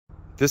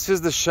This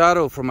is the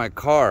shadow from my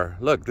car.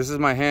 Look, this is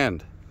my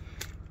hand.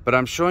 But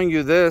I'm showing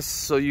you this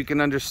so you can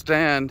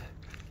understand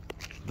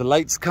the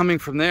light's coming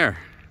from there.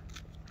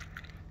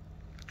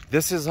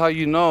 This is how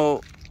you know.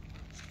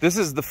 This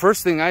is the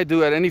first thing I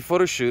do at any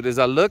photo shoot is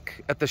I look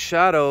at the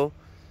shadow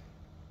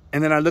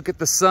and then I look at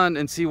the sun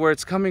and see where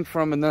it's coming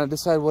from, and then I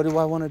decide, what do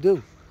I want to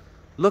do?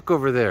 Look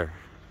over there.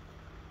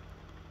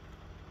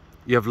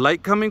 You have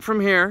light coming from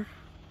here.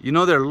 You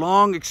know, they're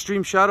long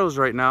extreme shadows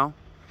right now.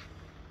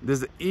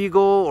 There's an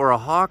eagle or a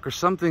hawk or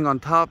something on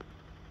top.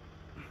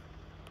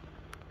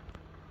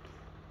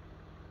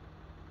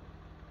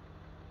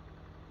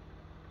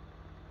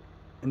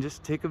 And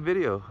just take a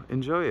video,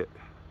 enjoy it.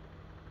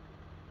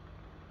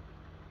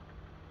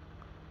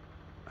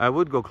 I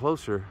would go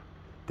closer.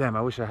 Damn,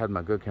 I wish I had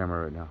my good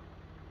camera right now.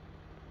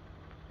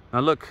 Now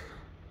look,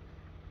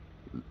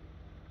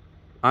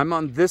 I'm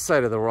on this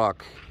side of the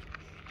rock.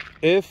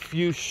 If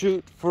you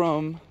shoot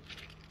from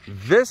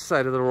this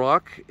side of the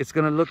rock, it's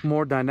gonna look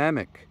more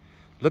dynamic.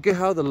 Look at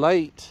how the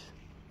light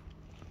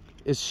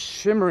is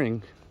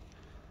shimmering.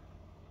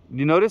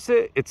 You notice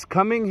it? It's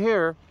coming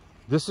here.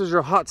 This is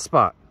your hot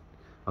spot,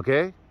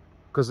 okay?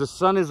 Because the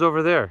sun is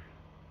over there.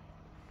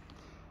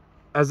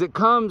 As it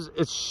comes,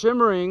 it's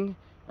shimmering,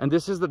 and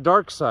this is the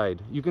dark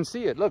side. You can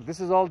see it. Look, this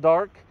is all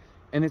dark,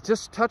 and it's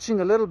just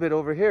touching a little bit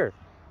over here.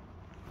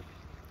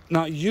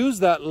 Now use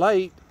that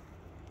light,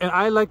 and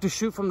I like to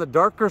shoot from the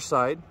darker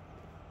side.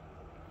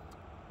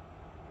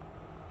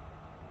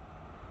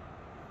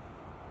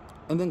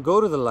 And then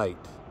go to the light.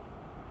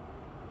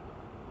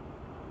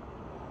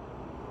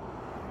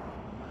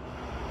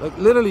 Like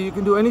literally, you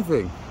can do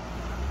anything.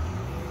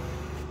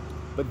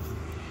 But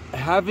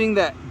having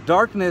that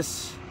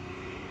darkness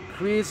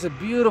creates a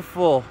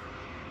beautiful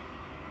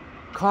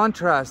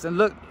contrast. And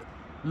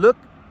look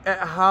at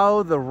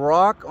how the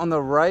rock on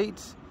the right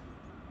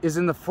is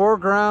in the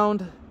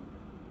foreground.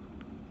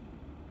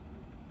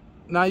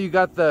 Now you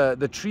got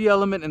the tree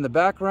element in the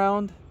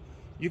background.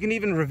 You can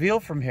even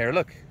reveal from here.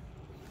 Look,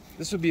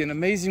 this would be an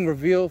amazing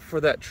reveal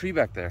for that tree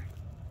back there.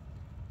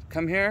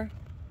 Come here,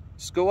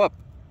 just go up.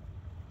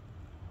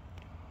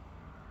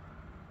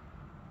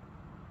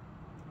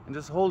 And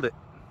just hold it.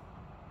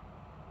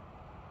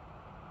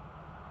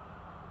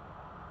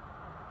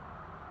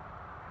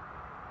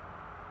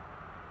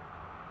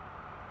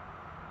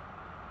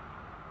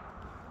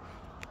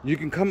 You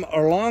can come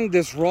along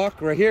this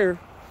rock right here.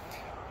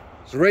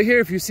 So right here,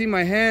 if you see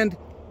my hand,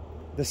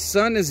 the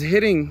sun is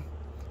hitting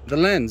the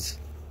lens.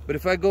 But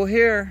if I go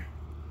here,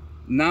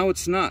 now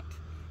it's not.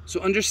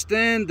 So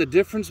understand the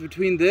difference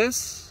between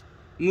this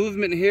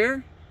movement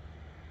here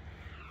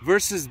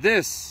versus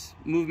this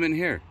movement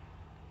here.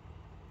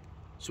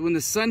 So when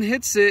the sun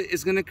hits it,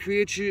 it's going to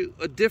create you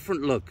a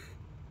different look.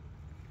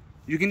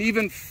 You can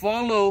even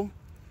follow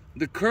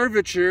the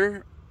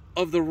curvature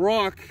of the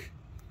rock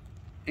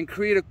and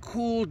create a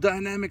cool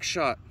dynamic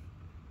shot.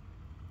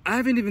 I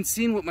haven't even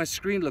seen what my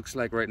screen looks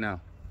like right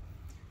now.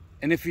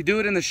 And if you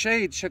do it in the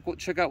shade,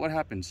 check out what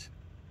happens.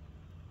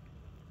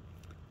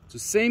 So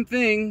same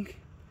thing,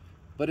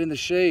 but in the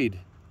shade.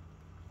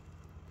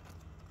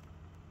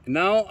 And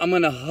now I'm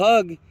gonna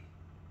hug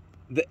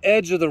the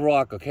edge of the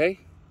rock, okay?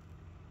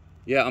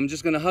 Yeah, I'm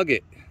just gonna hug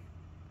it.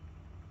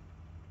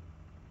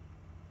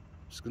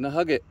 Just gonna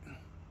hug it.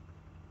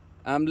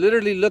 I'm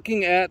literally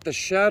looking at the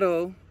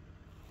shadow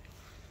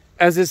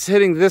as it's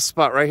hitting this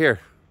spot right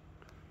here.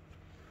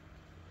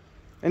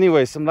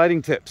 Anyway, some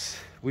lighting tips.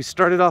 We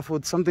started off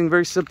with something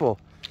very simple.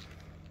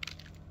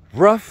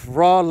 Rough,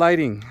 raw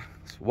lighting.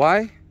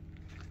 Why?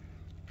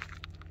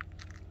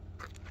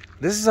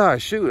 This is how I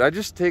shoot. I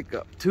just take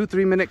a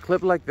 2-3 minute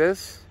clip like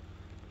this.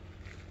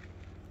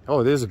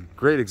 Oh, there's a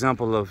great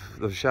example of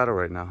the shadow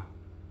right now.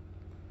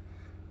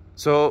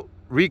 So,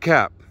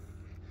 recap.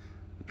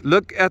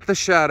 Look at the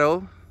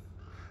shadow.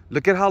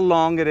 Look at how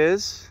long it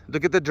is.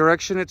 Look at the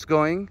direction it's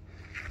going.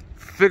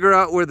 Figure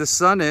out where the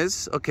sun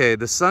is. Okay,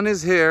 the sun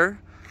is here.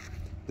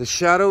 The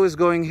shadow is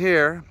going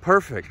here.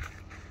 Perfect.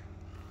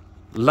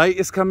 Light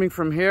is coming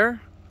from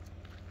here.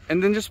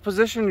 And then just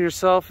position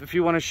yourself if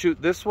you want to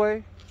shoot this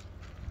way.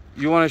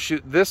 You want to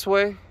shoot this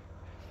way.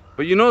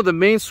 But you know the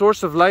main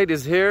source of light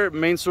is here.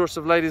 Main source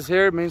of light is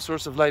here. Main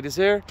source of light is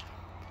here.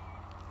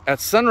 At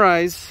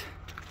sunrise,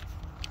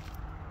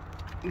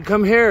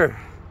 come here.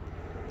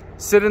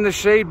 Sit in the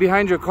shade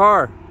behind your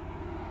car.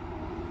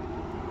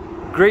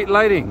 Great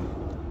lighting.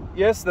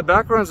 Yes, the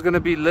background is going to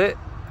be lit.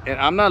 And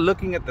I'm not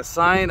looking at the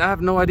sign. I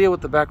have no idea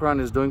what the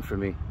background is doing for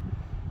me.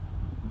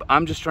 But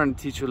I'm just trying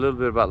to teach you a little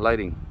bit about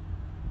lighting.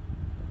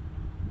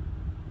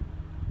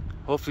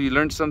 Hopefully you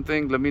learned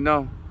something. Let me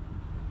know.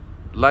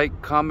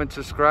 Like, comment,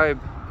 subscribe,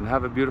 and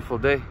have a beautiful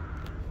day.